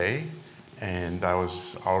today, and I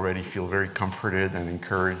was already feel very comforted and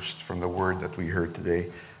encouraged from the word that we heard today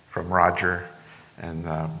from Roger, and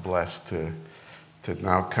blessed to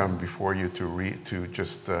now come before you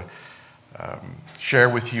to share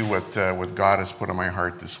with you what God has put on my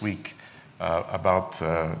heart this week about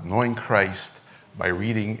knowing Christ by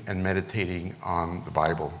reading and meditating on the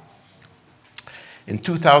Bible. In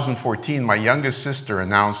 2014, my youngest sister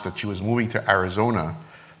announced that she was moving to Arizona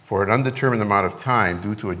for an undetermined amount of time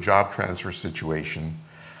due to a job transfer situation.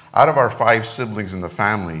 Out of our 5 siblings in the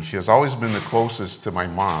family, she has always been the closest to my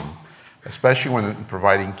mom, especially when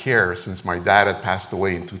providing care since my dad had passed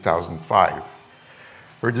away in 2005.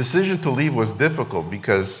 Her decision to leave was difficult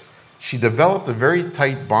because she developed a very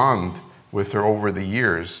tight bond with her over the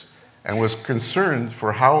years and was concerned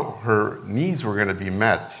for how her needs were going to be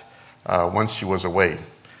met once she was away.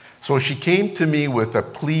 So she came to me with a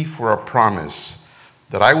plea for a promise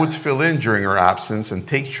that I would fill in during her absence and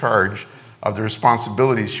take charge of the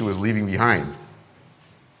responsibilities she was leaving behind.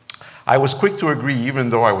 I was quick to agree, even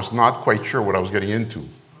though I was not quite sure what I was getting into.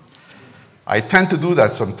 I tend to do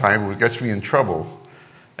that sometimes, it gets me in trouble.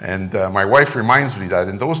 And my wife reminds me that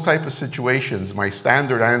in those type of situations, my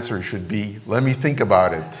standard answer should be, let me think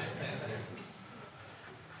about it.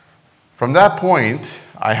 From that point,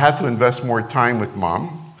 I had to invest more time with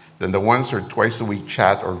mom than the once or twice a week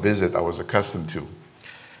chat or visit I was accustomed to.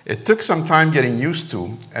 It took some time getting used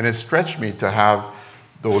to, and it stretched me to have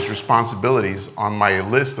those responsibilities on my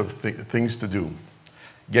list of things to do.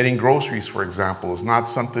 Getting groceries, for example, is not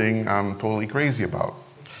something I'm totally crazy about.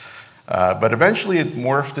 But eventually it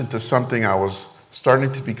morphed into something I was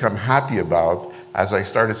starting to become happy about as I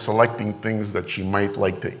started selecting things that she might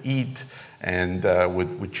like to eat and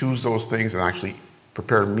would choose those things and actually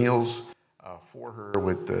prepare meals for her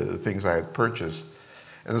with the things I had purchased.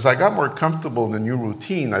 And as I got more comfortable in the new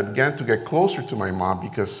routine, I began to get closer to my mom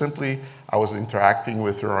because simply I was interacting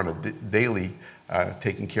with her on a daily,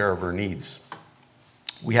 taking care of her needs.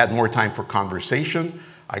 We had more time for conversation.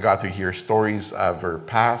 I got to hear stories of her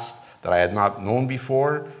past that I had not known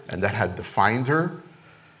before and that had defined her.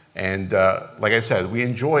 And like I said, we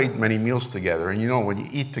enjoyed many meals together. And you know, when you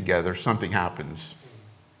eat together, something happens.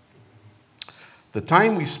 The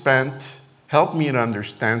time we spent helped me to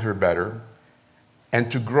understand her better and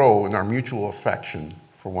to grow in our mutual affection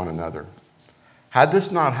for one another. Had this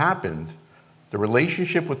not happened, the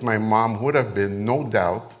relationship with my mom would have been, no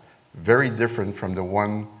doubt, very different from the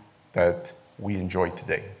one that we enjoy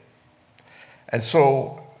today. And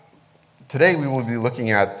so, today we will be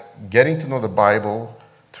looking at getting to know the Bible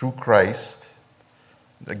through Christ,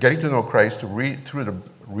 getting to know Christ through the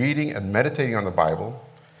reading and meditating on the Bible.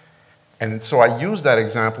 And so I use that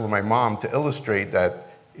example of my mom to illustrate that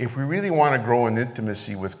if we really want to grow in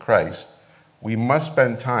intimacy with Christ, we must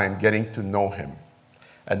spend time getting to know him.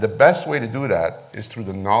 And the best way to do that is through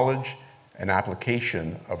the knowledge and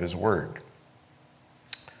application of his word.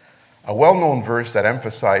 A well-known verse that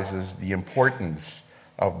emphasizes the importance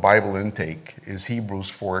of Bible intake is Hebrews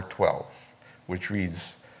 4:12, which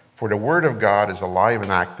reads, "For the word of God is alive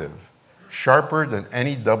and active, sharper than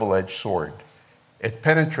any double-edged sword. It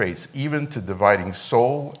penetrates even to dividing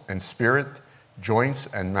soul and spirit, joints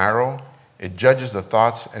and marrow. It judges the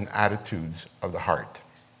thoughts and attitudes of the heart."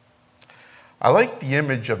 I like the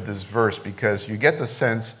image of this verse because you get the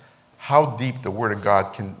sense how deep the Word of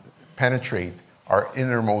God can penetrate our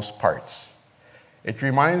innermost parts. It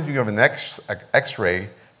reminds me of an X-ray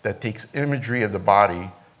that takes imagery of the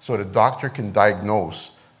body so the doctor can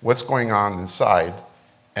diagnose what's going on inside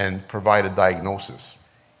and provide a diagnosis.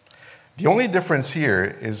 The only difference here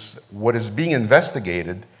is what is being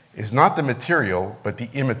investigated is not the material, but the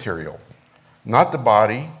immaterial. Not the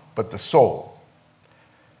body, but the soul.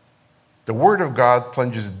 The Word of God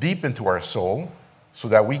plunges deep into our soul so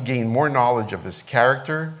that we gain more knowledge of his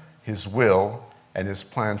character, his will, and his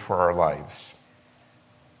plan for our lives.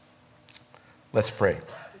 Let's pray.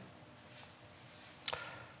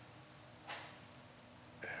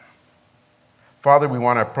 Father, we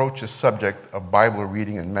want to approach the subject of Bible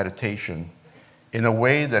reading and meditation in a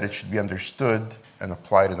way that it should be understood and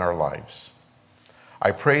applied in our lives.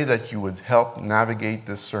 I pray that you would help navigate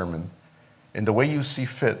this sermon in the way you see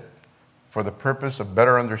fit for the purpose of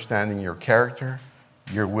better understanding your character,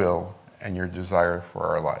 your will, and your desire for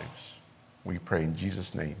our lives. We pray in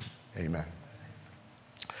Jesus' name, amen.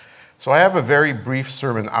 So I have a very brief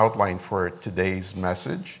sermon outline for today's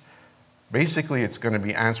message. Basically, it's going to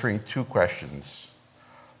be answering 2 questions.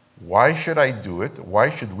 Why should I do it? Why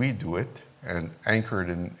should we do it? And anchored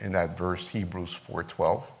in that verse, Hebrews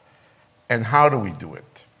 4:12. And how do we do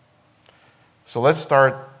it? So let's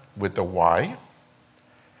start with the why.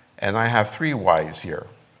 And I have 3 whys here.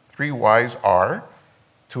 three whys are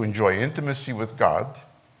to enjoy intimacy with God,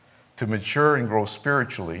 to mature and grow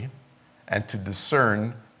spiritually, and to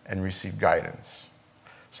discern and receive guidance.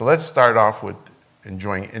 So let's start off with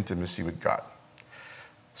enjoying intimacy with God.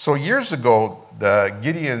 So years ago, the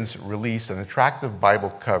Gideons released an attractive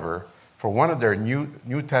Bible cover for one of their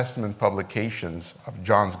New Testament publications of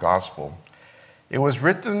John's Gospel. It was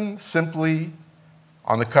written simply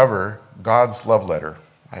on the cover, God's Love Letter.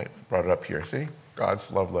 I brought it up here, see?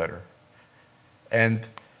 God's Love Letter. And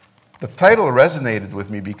the title resonated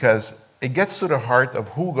with me because it gets to the heart of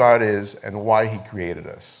who God is and why he created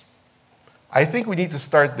us. I think we need to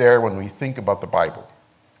start there when we think about the Bible.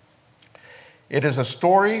 It is a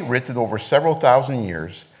story written over several thousand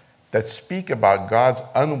years that speak about God's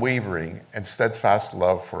unwavering and steadfast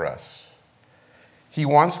love for us. He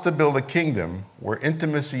wants to build a kingdom where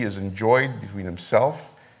intimacy is enjoyed between himself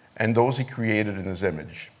and those he created in his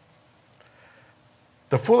image.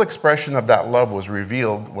 The full expression of that love was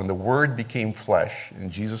revealed when the Word became flesh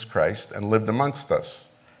in Jesus Christ and lived amongst us.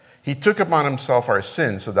 He took upon himself our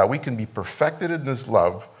sins so that we can be perfected in his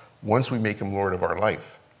love once we make him Lord of our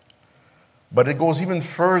life. But it goes even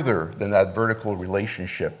further than that vertical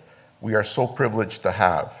relationship we are so privileged to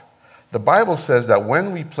have. The Bible says that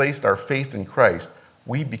when we placed our faith in Christ,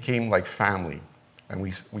 we became like family. And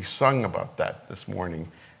we sung about that this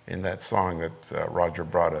morning in that song that Roger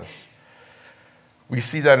brought us. We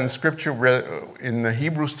see that in Scripture in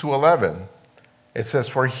Hebrews 2:11. It says,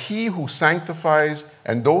 "For he who sanctifies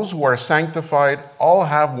and those who are sanctified all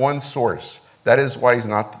have one source. That is why he's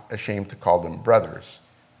not ashamed to call them brothers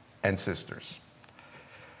and sisters."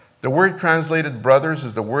 The word translated brothers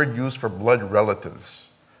is the word used for blood relatives,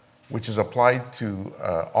 which is applied to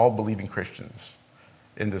all believing Christians.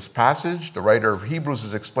 In this passage, the writer of Hebrews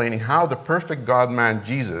is explaining how the perfect God-man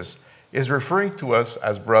Jesus is referring to us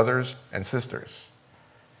as brothers and sisters.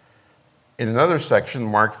 In another section,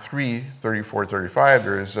 Mark 3:34-35,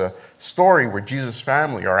 there is a story where Jesus'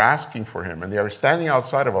 family are asking for him, and they are standing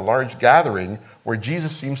outside of a large gathering where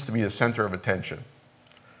Jesus seems to be the center of attention.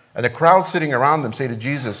 And the crowd sitting around them say to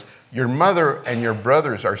Jesus, "Your mother and your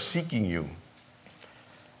brothers are seeking you."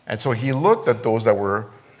 And so he looked at those that were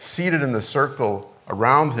seated in the circle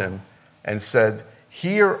around him and said,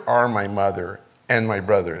 "Here are my mother and my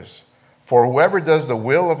brothers. For whoever does the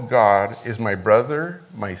will of God is my brother,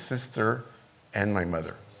 my sister, and my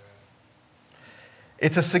mother."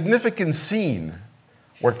 It's a significant scene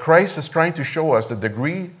where Christ is trying to show us the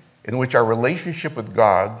degree in which our relationship with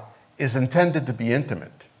God is intended to be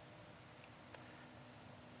intimate.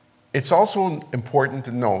 It's also important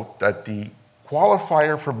to note that the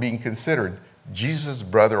qualifier for being considered Jesus'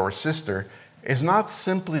 brother or sister is not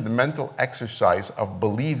simply the mental exercise of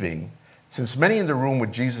believing, since many in the room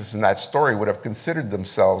with Jesus in that story would have considered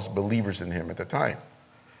themselves believers in him at the time.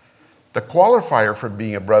 The qualifier for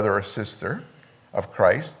being a brother or sister of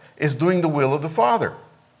Christ is doing the will of the Father.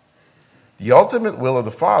 The ultimate will of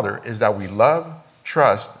the Father is that we love,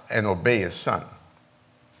 trust, and obey his Son.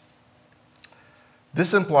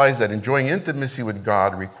 This implies that enjoying intimacy with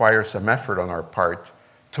God requires some effort on our part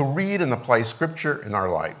to read and apply Scripture in our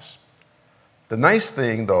lives. The nice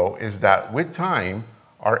thing, though, is that with time,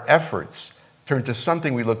 our efforts turn to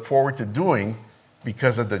something we look forward to doing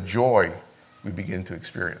because of the joy we begin to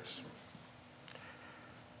experience.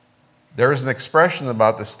 There is an expression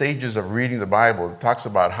about the stages of reading the Bible that talks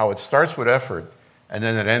about how it starts with effort and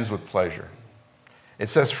then it ends with pleasure. It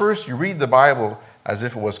says first you read the Bible as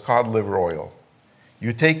if it was cod liver oil.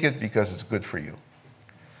 You take it because it's good for you.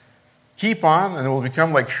 Keep on and it will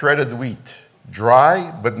become like shredded wheat,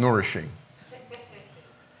 dry but nourishing.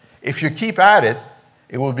 If you keep at it,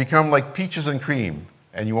 it will become like peaches and cream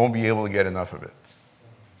and you won't be able to get enough of it.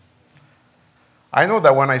 I know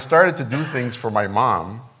that when I started to do things for my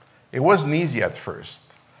mom, it wasn't easy at first.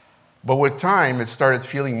 But with time, it started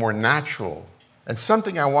feeling more natural and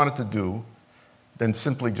something I wanted to do than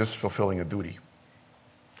simply just fulfilling a duty.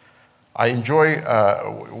 I enjoy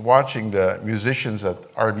watching the musicians at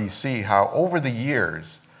RBC, how over the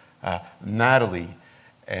years, Natalie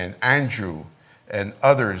and Andrew and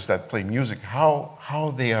others that play music,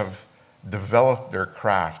 how they have developed their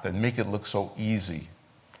craft and make it look so easy.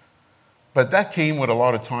 But that came with a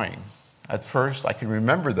lot of time. At first, I can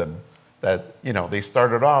remember them that, they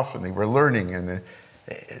started off and they were learning and there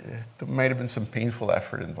might have been some painful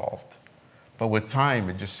effort involved. But with time,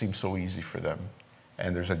 it just seemed so easy for them.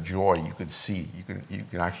 And there's a joy you could see. You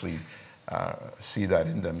can actually see that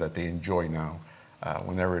in them that they enjoy now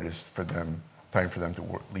whenever it is time for them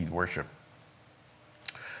to lead worship.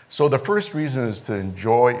 So the first reason is to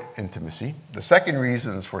enjoy intimacy. The second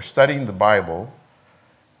reason is for studying the Bible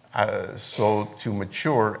so to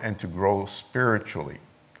mature and to grow spiritually.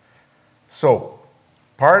 So,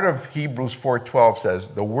 part of Hebrews 4:12 says,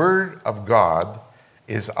 the Word of God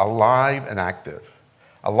is alive and active.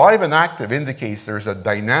 Alive and active indicates there's a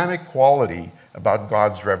dynamic quality about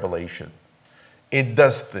God's revelation. It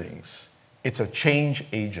does things. It's a change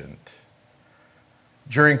agent.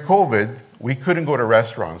 During COVID, we couldn't go to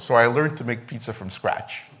restaurants, so I learned to make pizza from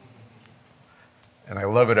scratch. And I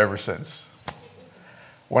love it ever since.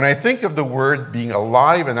 When I think of the Word being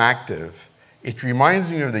alive and active, it reminds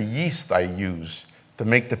me of the yeast I use to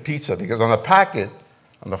make the pizza, because on the packet,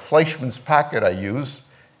 on the Fleischmann's packet I use,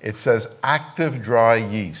 it says active dry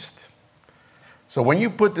yeast. So when you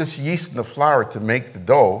put this yeast in the flour to make the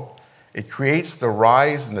dough, it creates the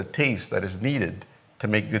rise and the taste that is needed to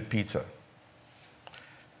make good pizza.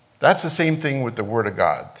 That's the same thing with the Word of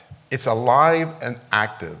God. It's alive and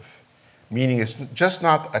active, meaning it's just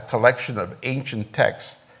not a collection of ancient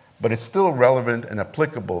texts, but it's still relevant and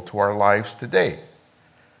applicable to our lives today.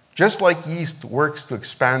 Just like yeast works to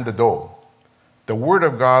expand the dough, the Word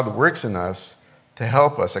of God works in us to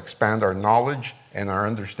help us expand our knowledge and our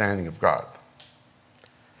understanding of God.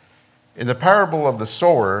 In the parable of the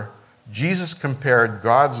sower, Jesus compared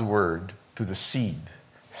God's Word to the seed.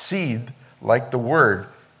 Seed, like the Word,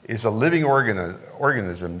 is a living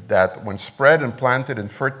organism that, when spread and planted in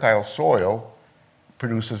fertile soil,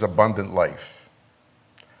 produces abundant life.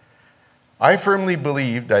 I firmly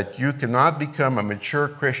believe that you cannot become a mature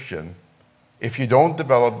Christian if you don't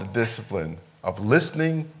develop the discipline of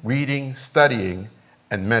listening, reading, studying,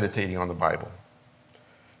 and meditating on the Bible.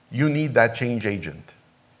 You need that change agent.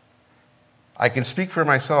 I can speak for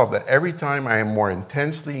myself that every time I am more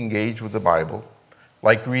intensely engaged with the Bible,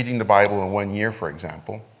 like reading the Bible in 1 year, for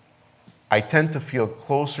example, I tend to feel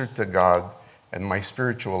closer to God and my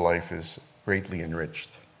spiritual life is greatly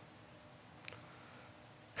enriched.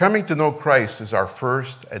 Coming to know Christ is our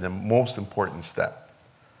first and the most important step.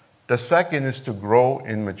 The second is to grow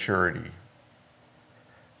in maturity.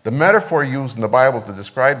 The metaphor used in the Bible to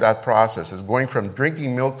describe that process is going from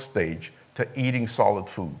drinking milk stage to eating solid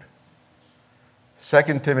food.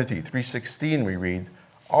 2 Timothy 3:16 we read,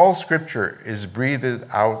 all scripture is breathed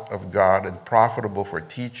out of God and profitable for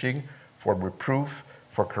teaching, for reproof,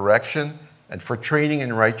 for correction, and for training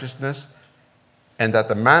in righteousness, and that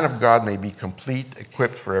the man of God may be complete,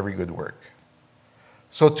 equipped for every good work.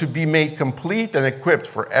 So to be made complete and equipped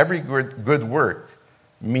for every good work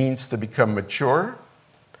means to become mature,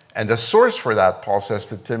 and the source for that, Paul says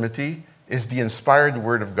to Timothy, is the inspired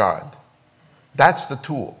Word of God. That's the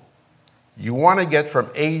tool. You want to get from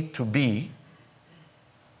A to B,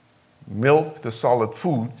 milk to solid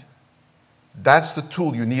food, that's the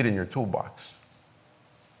tool you need in your toolbox.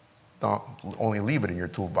 Don't only leave it in your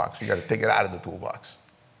toolbox. You got to take it out of the toolbox.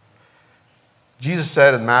 Jesus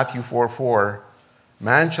said in Matthew 4:4,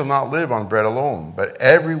 man shall not live on bread alone, but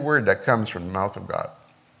every word that comes from the mouth of God.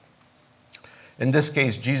 In this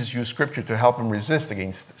case, Jesus used scripture to help him resist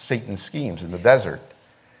against Satan's schemes in the desert.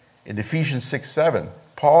 In Ephesians 6:7,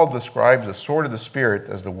 Paul describes the sword of the Spirit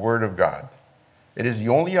as the Word of God. It is the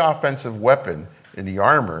only offensive weapon in the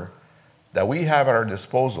armor that we have at our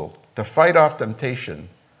disposal to fight off temptation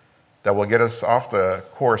that will get us off the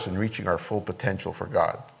course in reaching our full potential for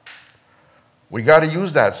God. We got to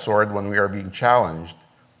use that sword when we are being challenged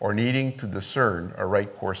or needing to discern a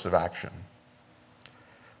right course of action.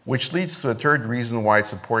 Which leads to a third reason why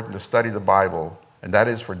it's important to study the Bible, and that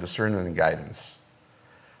is for discernment and guidance.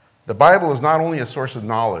 The Bible is not only a source of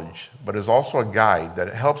knowledge, but is also a guide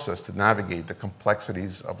that helps us to navigate the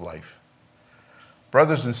complexities of life.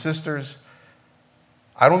 Brothers and sisters,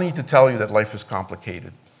 I don't need to tell you that life is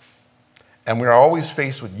complicated. And we are always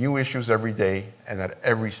faced with new issues every day and at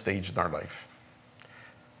every stage in our life.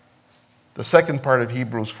 The second part of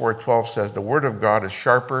Hebrews 4:12 says, the Word of God is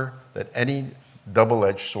sharper than any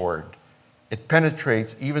double-edged sword. It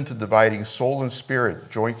penetrates even to dividing soul and spirit,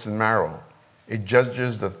 joints and marrow. It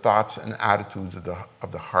judges the thoughts and attitudes of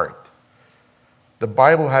the heart. The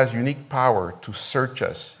Bible has unique power to search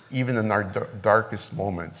us, even in our darkest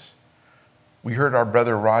moments. We heard our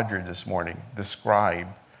brother Roger this morning describe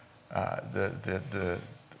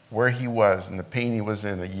where he was and the pain he was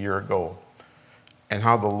in a year ago, and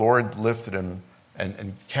how the Lord lifted him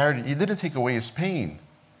and carried him. He didn't take away his pain,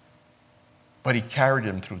 but he carried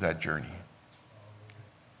him through that journey.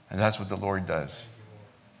 And that's what the Lord does.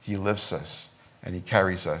 He lifts us and he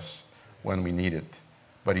carries us when we need it.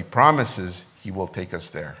 But he promises he will take us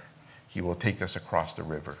there. He will take us across the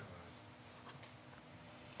river.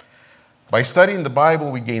 By studying the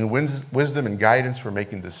Bible, we gain wisdom and guidance for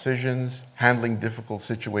making decisions, handling difficult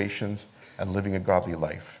situations, and living a godly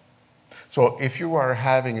life. So if you are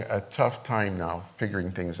having a tough time now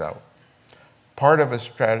figuring things out, part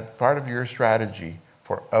of your strategy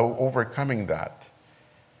for overcoming that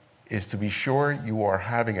is to be sure you are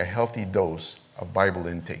having a healthy dose of Bible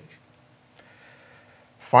intake.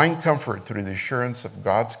 Find comfort through the assurance of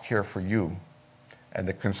God's care for you and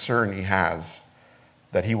the concern he has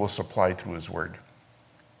that he will supply through his word.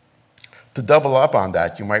 To double up on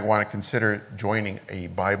that, you might want to consider joining a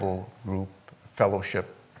Bible group,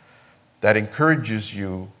 fellowship, that encourages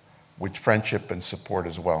you with friendship and support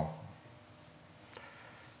as well.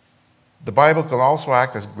 The Bible can also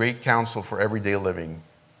act as great counsel for everyday living.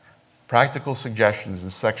 Practical suggestions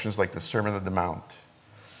in sections like the Sermon on the Mount,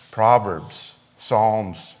 Proverbs,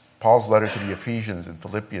 Psalms, Paul's letter to the Ephesians and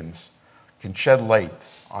Philippians can shed light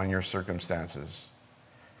on your circumstances.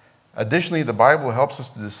 Additionally, the Bible helps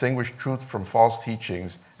us to distinguish truth from false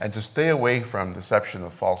teachings and to stay away from deception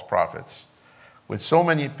of false prophets. With so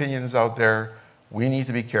many opinions out there, we need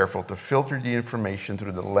to be careful to filter the information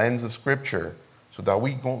through the lens of Scripture so that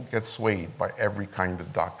we don't get swayed by every kind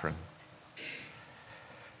of doctrine.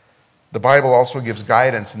 The Bible also gives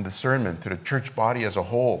guidance and discernment to the church body as a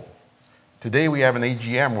whole. Today we have an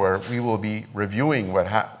AGM where we will be reviewing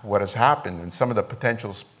what has happened and some of the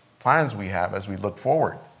potential plans we have as we look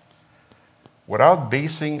forward. Without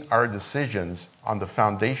basing our decisions on the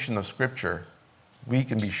foundation of Scripture, we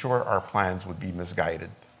can be sure our plans would be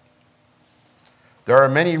misguided. There are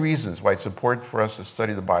many reasons why it's important for us to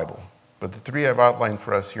study the Bible, but the three I've outlined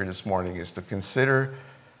for us here this morning is to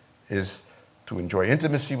enjoy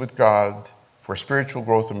intimacy with God, for spiritual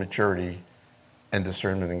growth and maturity, and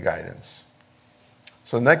discernment and guidance.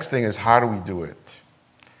 So the next thing is, how do we do it?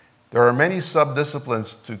 There are many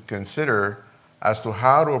sub-disciplines to consider as to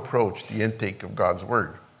how to approach the intake of God's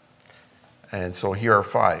Word. And so here are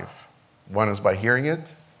 5. One is by hearing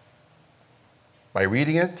it, by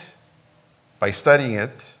reading it, by studying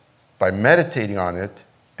it, by meditating on it,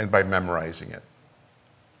 and by memorizing it.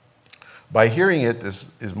 By hearing it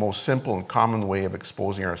is most simple and common way of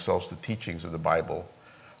exposing ourselves to teachings of the Bible.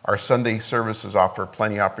 Our Sunday services offer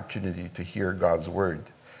plenty of opportunity to hear God's Word.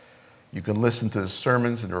 You can listen to the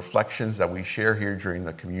sermons and reflections that we share here during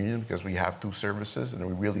the communion, because we have 2 services and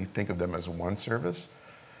we really think of them as one service.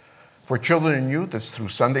 For children and youth, it's through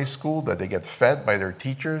Sunday school that they get fed by their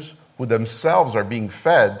teachers, who themselves are being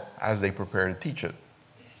fed as they prepare to teach it.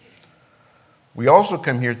 We also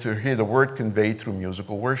come here to hear the Word conveyed through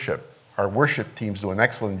musical worship. Our worship teams do an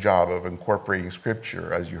excellent job of incorporating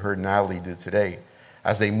Scripture, as you heard Natalie do today,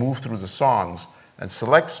 as they move through the songs and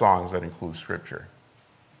select songs that include Scripture.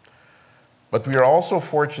 But we are also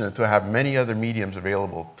fortunate to have many other mediums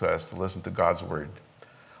available to us to listen to God's Word.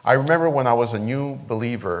 I remember when I was a new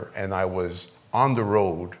believer and I was on the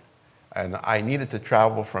road and I needed to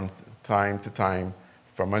travel from time to time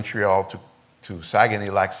from Montreal to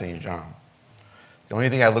Saguenay-Lac-Saint-Jean. The only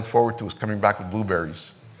thing I looked forward to was coming back with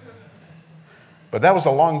blueberries. But that was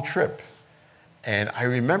a long trip. And I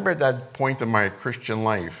remember at that point in my Christian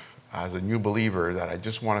life as a new believer that I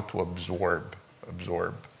just wanted to absorb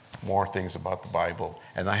more things about the Bible.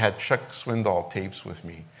 And I had Chuck Swindoll tapes with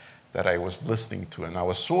me that I was listening to. And I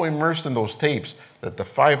was so immersed in those tapes that the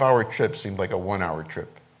 5-hour trip seemed like a 1-hour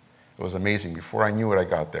trip. It was amazing. Before I knew it, I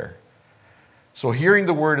got there. So hearing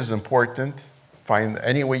the Word is important. Find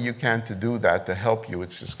any way you can to do that to help you.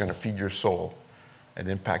 It's just going to feed your soul and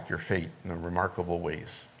impact your faith in remarkable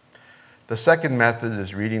ways. The second method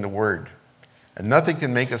is reading the Word. And nothing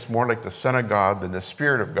can make us more like the Son of God than the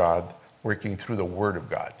Spirit of God working through the Word of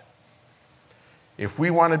God. If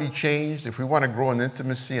we want to be changed, if we want to grow in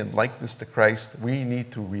intimacy and likeness to Christ, we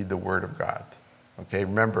need to read the Word of God. Okay,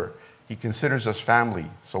 remember, He considers us family,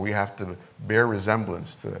 so we have to bear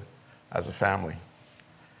resemblance as a family.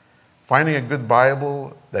 Finding a good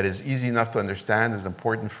Bible that is easy enough to understand is an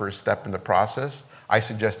important first step in the process. I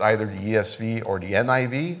suggest either the ESV or the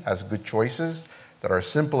NIV as good choices that are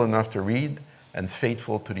simple enough to read and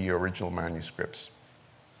faithful to the original manuscripts.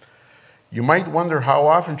 You might wonder, how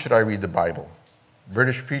often should I read the Bible?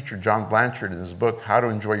 British preacher John Blanchard, in his book, How to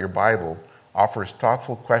Enjoy Your Bible, offers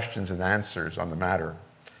thoughtful questions and answers on the matter.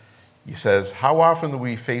 He says, how often do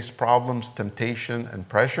we face problems, temptation, and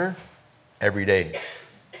pressure? Every day.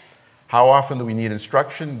 How often do we need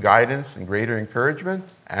instruction, guidance, and greater encouragement?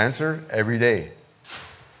 Answer, every day.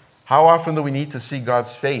 How often do we need to see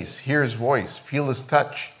God's face, hear His voice, feel His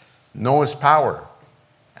touch, know His power?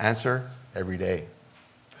 Answer, every day.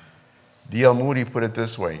 D.L. Moody put it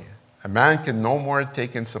this way: a man can no more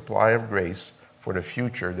take in supply of grace for the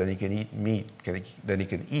future than he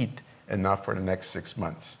can eat enough for the next 6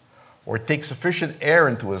 months, or take sufficient air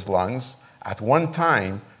into his lungs at one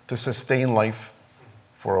time to sustain life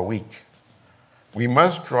for a week. We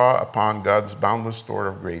must draw upon God's boundless store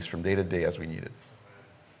of grace from day to day as we need it.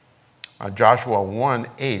 Joshua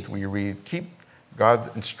 1:8, we read,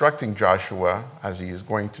 God instructing Joshua as he is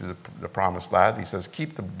going to the promised land. He says,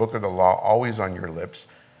 keep the book of the law always on your lips.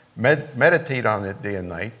 Meditate on it day and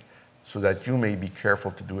night so that you may be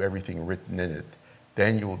careful to do everything written in it.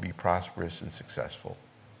 Then you will be prosperous and successful.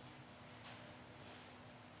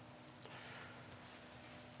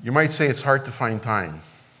 You might say it's hard to find time.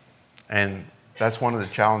 And that's one of the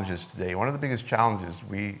challenges today. One of the biggest challenges,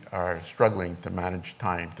 we are struggling to manage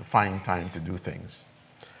time, to find time to do things.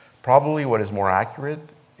 Probably what is more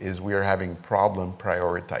accurate is we are having problem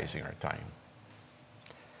prioritizing our time.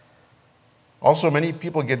 Also, many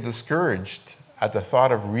people get discouraged at the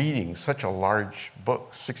thought of reading such a large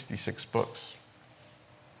book, 66 books.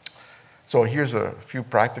 So here's a few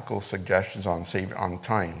practical suggestions on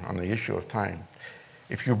time, on the issue of time.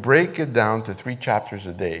 If you break it down to 3 chapters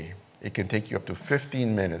a day, it can take you up to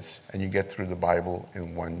 15 minutes and you get through the Bible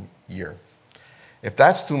in 1 year. If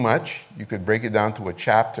that's too much, you could break it down to a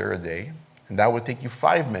chapter a day, and that would take you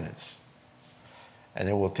 5 minutes. And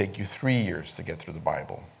it will take you 3 years to get through the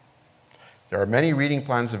Bible. There are many reading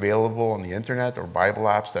plans available on the internet or Bible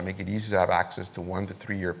apps that make it easy to have access to 1 to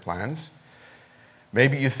 3 year plans.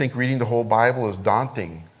 Maybe you think reading the whole Bible is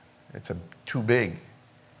daunting. It's too big.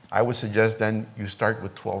 I would suggest then you start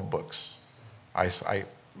with 12 books. I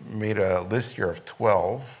made a list here of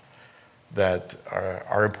 12 that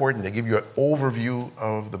are important. They give you an overview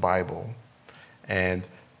of the Bible. And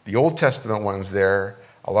the Old Testament ones there,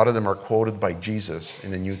 a lot of them are quoted by Jesus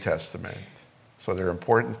in the New Testament. So they're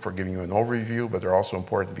important for giving you an overview, but they're also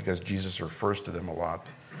important because Jesus refers to them a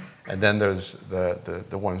lot. And then there's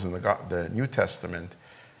the ones in the New Testament,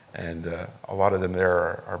 and a lot of them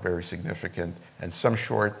there are very significant. And some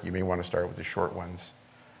short, you may want to start with the short ones.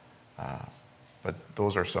 But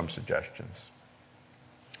those are some suggestions.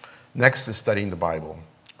 Next is studying the Bible.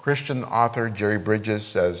 Christian author Jerry Bridges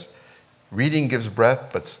says, reading gives breadth,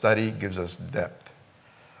 but study gives us depth.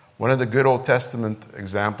 One of the good Old Testament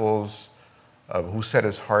examples of who set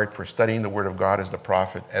his heart for studying the Word of God is the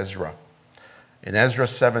prophet Ezra. In Ezra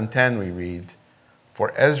 7:10 we read,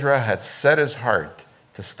 for Ezra had set his heart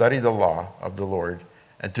to study the law of the Lord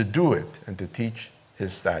and to do it and to teach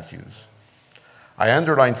his statutes. I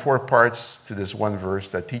underlined 4 parts to this one verse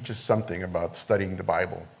that teaches something about studying the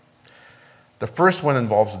Bible. The first one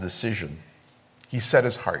involves a decision. He set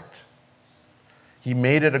his heart. He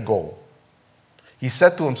made it a goal. He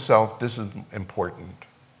said to himself, this is important.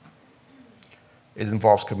 It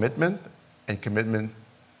involves commitment, and commitment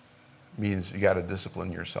means you got to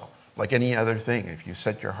discipline yourself. Like any other thing, if you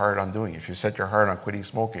set your heart on doing it, if you set your heart on quitting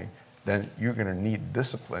smoking, then you're going to need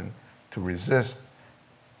discipline to resist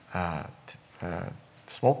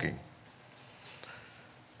smoking.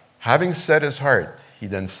 Having set his heart, he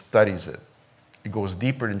then studies it. It goes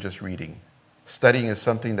deeper than just reading. Studying is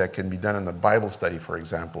something that can be done in the Bible study, for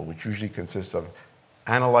example, which usually consists of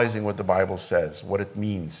analyzing what the Bible says, what it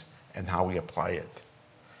means, and how we apply it.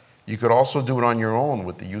 You could also do it on your own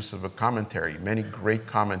with the use of a commentary. Many great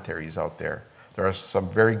commentaries out there. There are some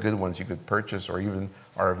very good ones you could purchase or even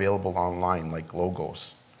are available online, like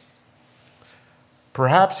Logos.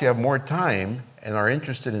 Perhaps you have more time and are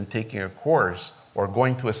interested in taking a course or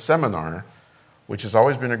going to a seminar, which has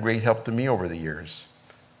always been a great help to me over the years.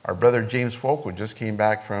 Our brother James Folko just came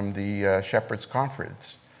back from the Shepherd's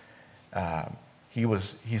Conference.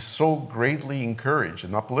 He's so greatly encouraged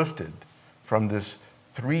and uplifted from this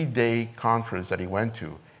 3-day conference that he went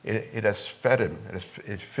to. It has fed him.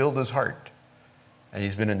 It filled his heart. And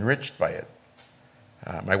he's been enriched by it.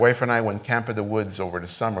 My wife and I went Camp of the Woods over the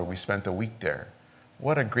summer. We spent a week there.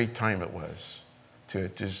 What a great time it was to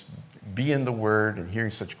just be in the Word and hearing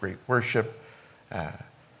such great worship.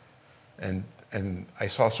 And I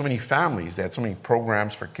saw so many families. They had so many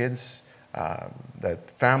programs for kids that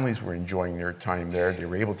families were enjoying their time there. They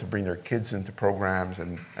were able to bring their kids into programs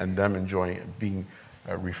and them enjoying being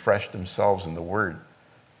refreshed themselves in the Word.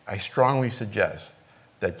 I strongly suggest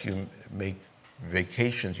that you make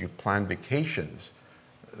vacations, you plan vacations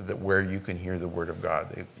where you can hear the Word of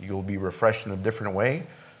God. You'll be refreshed in a different way,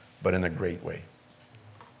 but in a great way.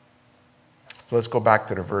 So let's go back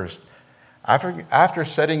to the verse. After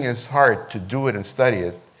setting his heart to do it and study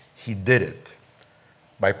it, he did it.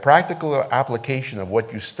 By practical application of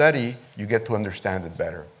what you study, you get to understand it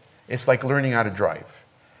better. It's like learning how to drive.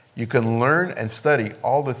 You can learn and study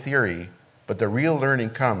all the theory, but the real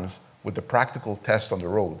learning comes with the practical test on the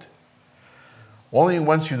road. Only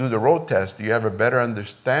once you do the road test do you have a better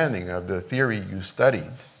understanding of the theory you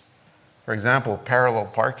studied. For example, parallel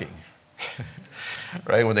parking.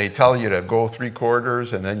 Right? When they tell you to go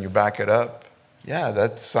 3/4 and then you back it up, Yeah,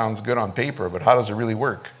 that sounds good on paper, but how does it really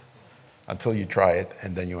work? Until you try it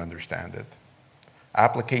and then you understand it.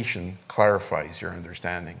 Application clarifies your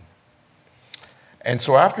understanding. And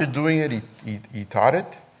so after doing it, he taught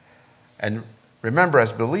it. And remember,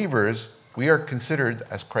 as believers, we are considered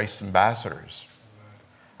as Christ's ambassadors.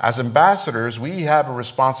 As ambassadors, we have a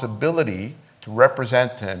responsibility to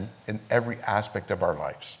represent him in every aspect of our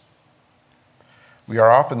lives. We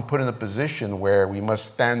are often put in a position where we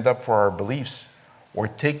must stand up for our beliefs or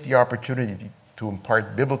take the opportunity to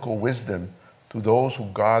impart biblical wisdom to those who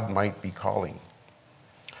God might be calling.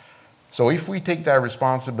 So if we take that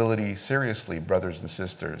responsibility seriously, brothers and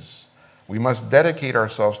sisters, we must dedicate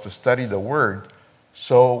ourselves to study the Word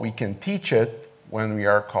so we can teach it when we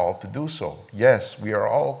are called to do so. Yes, we are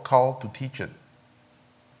all called to teach it.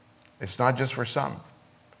 It's not just for some.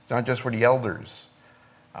 It's not just for the elders.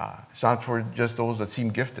 It's not for just those that seem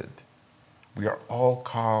gifted. We are all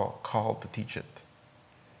called to teach it.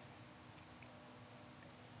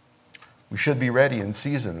 We should be ready in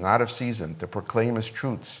season and out of season to proclaim his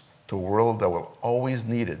truths to a world that will always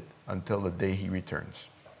need it until the day he returns.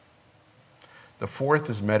 The fourth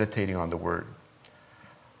is meditating on the Word.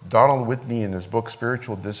 Donald Whitney, in his book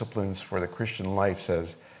Spiritual Disciplines for the Christian Life,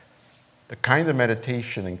 says, the kind of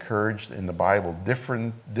meditation encouraged in the Bible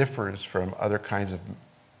differs from other kinds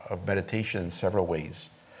of meditation in several ways.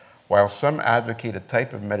 While some advocate a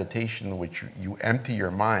type of meditation in which you empty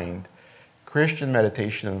your mind, Christian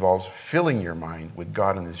meditation involves filling your mind with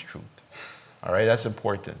God and his truth. All right, that's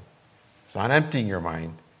important. It's not emptying your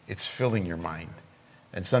mind, it's filling your mind.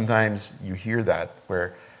 And sometimes you hear that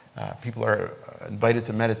where people are invited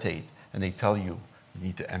to meditate and they tell you, you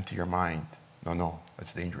need to empty your mind. No,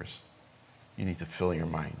 that's dangerous. You need to fill your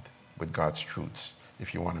mind with God's truths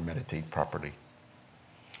if you want to meditate properly.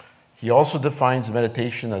 He also defines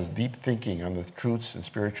meditation as deep thinking on the truths and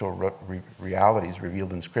spiritual realities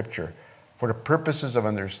revealed in Scripture for the purposes of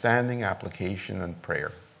understanding, application, and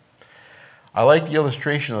prayer. I like the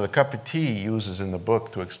illustration of the cup of tea he uses in the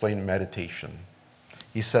book to explain meditation.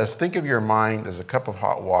 He says, think of your mind as a cup of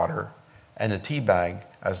hot water and a tea bag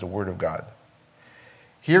as the Word of God.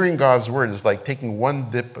 Hearing God's Word is like taking one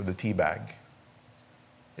dip of the tea bag.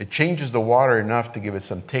 It changes the water enough to give it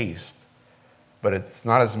some taste, but it's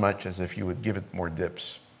not as much as if you would give it more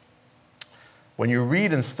dips. When you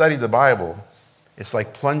read and study the Bible, it's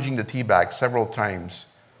like plunging the tea bag several times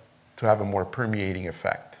to have a more permeating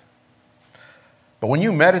effect. But when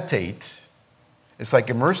you meditate, it's like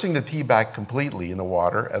immersing the tea bag completely in the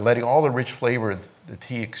water and letting all the rich flavor of the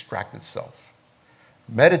tea extract itself.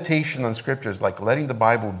 Meditation on Scripture is like letting the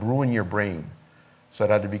Bible brew in your brain so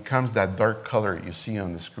that it becomes that dark color you see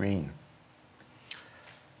on the screen.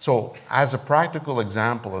 So, as a practical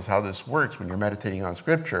example of how this works when you're meditating on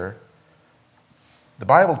Scripture, the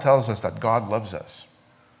Bible tells us that God loves us.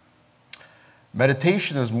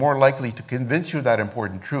 Meditation is more likely to convince you of that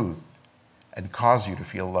important truth and cause you to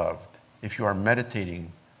feel loved if you are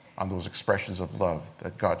meditating on those expressions of love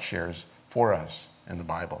that God shares for us in the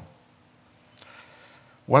Bible.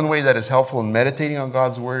 One way that is helpful in meditating on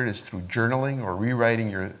God's Word is through journaling or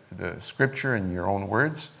rewriting the Scripture in your own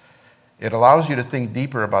words. It allows you to think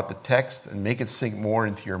deeper about the text and make it sink more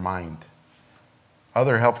into your mind.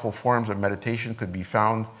 Other helpful forms of meditation could be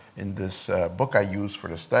found in this book I use for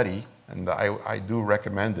the study, and I do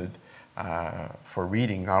recommend it for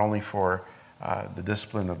reading, not only for the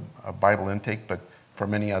discipline of Bible intake, but for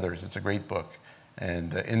many others. It's a great book.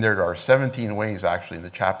 And in there are 17 ways, actually, in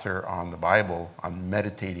the chapter on the Bible, on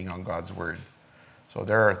meditating on God's Word. So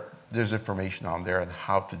there's information on there on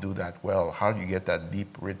how to do that well. How do you get that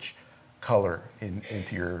deep, rich color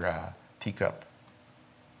into your teacup?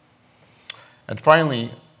 And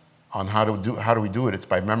finally, on how do we do it? It's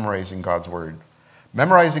by memorizing God's Word.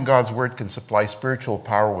 Memorizing God's Word can supply spiritual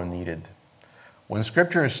power when needed. When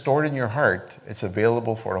Scripture is stored in your heart, it's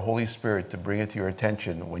available for the Holy Spirit to bring it to your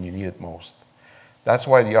attention when you need it most. That's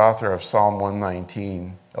why the author of Psalm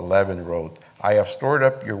 119:11 wrote, I have stored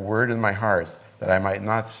up your word in my heart that I might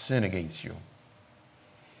not sin against you.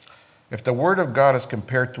 If the Word of God is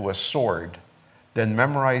compared to a sword, then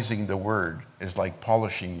memorizing the Word is like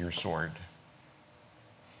polishing your sword.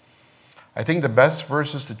 I think the best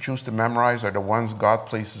verses to choose to memorize are the ones God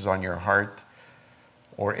places on your heart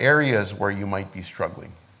or areas where you might be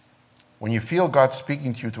struggling. When you feel God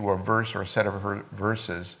speaking to you through a verse or a set of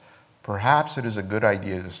verses, perhaps it is a good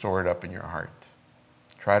idea to store it up in your heart.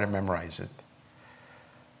 Try to memorize it.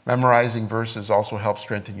 Memorizing verses also helps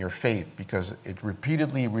strengthen your faith because it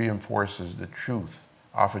repeatedly reinforces the truth,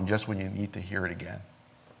 often just when you need to hear it again.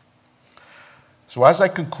 So as I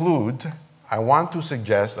conclude, I want to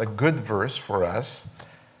suggest a good verse for us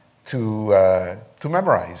to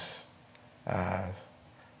memorize,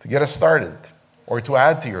 to get us started, or to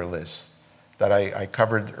add to your list that I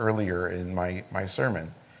covered earlier in my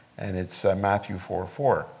sermon. And it's Matthew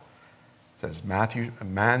 4:4. It says, "A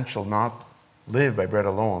man shall not live by bread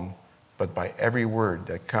alone, but by every word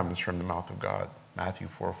that comes from the mouth of God." Matthew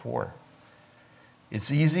 4:4.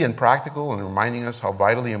 It's easy and practical in reminding us how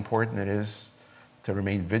vitally important it is to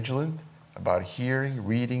remain vigilant about hearing,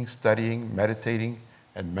 reading, studying, meditating,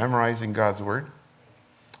 and memorizing God's word,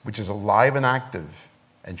 which is alive and active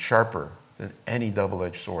and sharper than any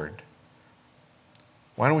double-edged sword.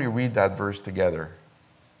 Why don't we read that verse together?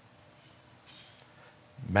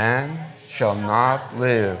 "Man shall not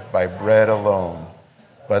live by bread alone,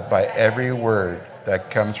 but by every word that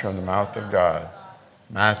comes from the mouth of God."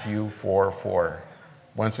 Matthew 4:4.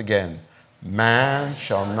 Once again, "Man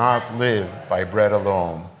shall not live by bread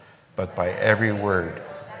alone, but by every word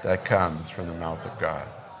that comes from the mouth of God."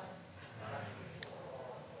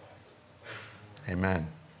 Amen.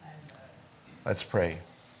 Let's pray.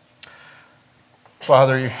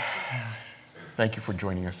 Father, thank you for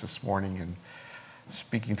joining us this morning and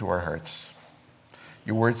speaking to our hearts.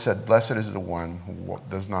 Your word said, "Blessed is the one who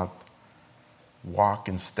does not walk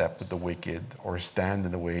in step with the wicked, or stand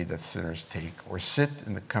in the way that sinners take, or sit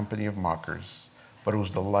in the company of mockers, but whose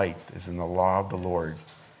delight is in the law of the Lord,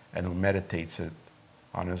 and who meditates it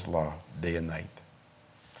on his law day and night."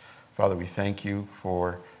 Father, we thank you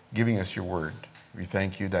for giving us your word. We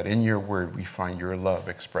thank you that in your word we find your love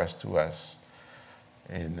expressed to us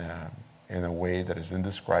in a way that is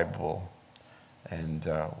indescribable. And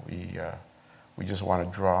we just want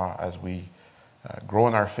to draw as we grow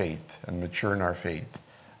in our faith and mature in our faith.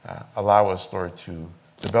 Allow us, Lord, to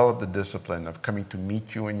develop the discipline of coming to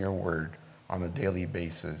meet you in your word on a daily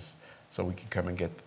basis, so we can come and get